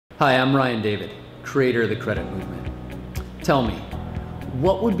Hi, I'm Ryan David, creator of the Credit Movement. Tell me,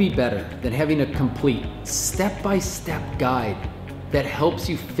 what would be better than having a complete step-by-step guide that helps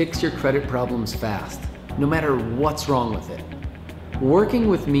you fix your credit problems fast, no matter what's wrong with it? Working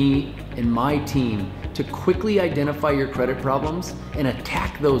with me and my team to quickly identify your credit problems and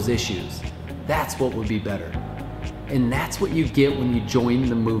attack those issues, that's what would be better. And that's what you get when you join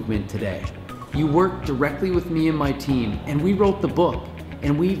the movement today. You work directly with me and my team, and we wrote the book,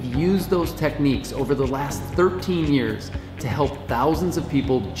 and we've used those techniques over the last 13 years to help thousands of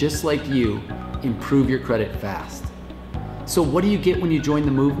people just like you improve your credit fast. So what do you get when you join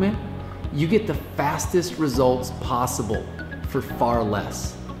the movement? You get the fastest results possible for far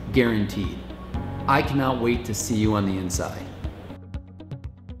less, guaranteed. I cannot wait to see you on the inside.